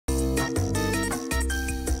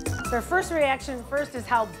Their first reaction first is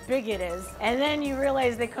how big it is, and then you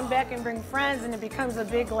realize they come back and bring friends and it becomes a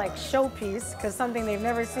big like showpiece because something they've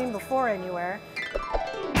never seen before anywhere.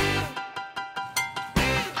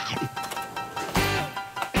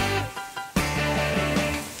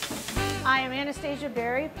 I am Anastasia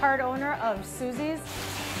Berry, part owner of Susie's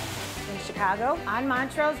in Chicago, on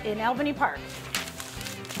Montrose in Albany Park.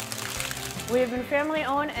 We have been family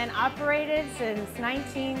owned and operated since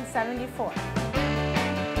 1974.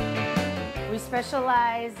 We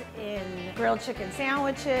specialize in grilled chicken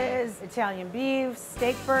sandwiches, Italian beef,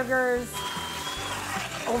 steak burgers,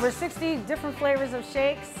 over 60 different flavors of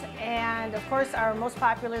shakes, and of course our most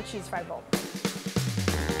popular cheese fry bowl.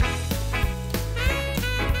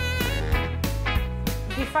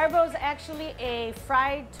 The fry bowl is actually a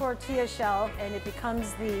fried tortilla shell, and it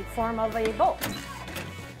becomes the form of a bowl.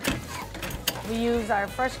 We use our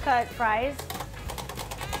fresh cut fries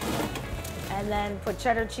and then put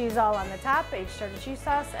cheddar cheese all on the top, aged cheddar cheese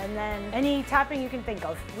sauce, and then any topping you can think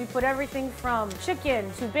of. We put everything from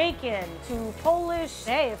chicken to bacon to Polish.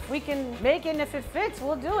 Hey, if we can make it and if it fits,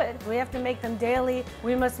 we'll do it. We have to make them daily.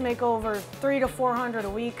 We must make over 300 to 400 a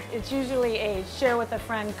week. It's usually a share with a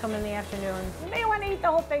friend, come in the afternoon. You may want to eat the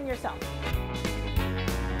whole thing yourself.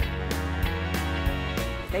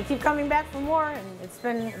 They keep coming back for more, and it's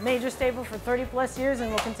been a major staple for 30 plus years and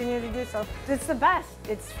will continue to do so. It's the best.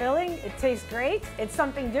 It's filling, it tastes great, it's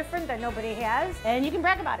something different that nobody has, and you can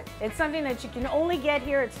brag about it. It's something that you can only get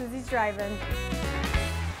here at Susie's Drive-In.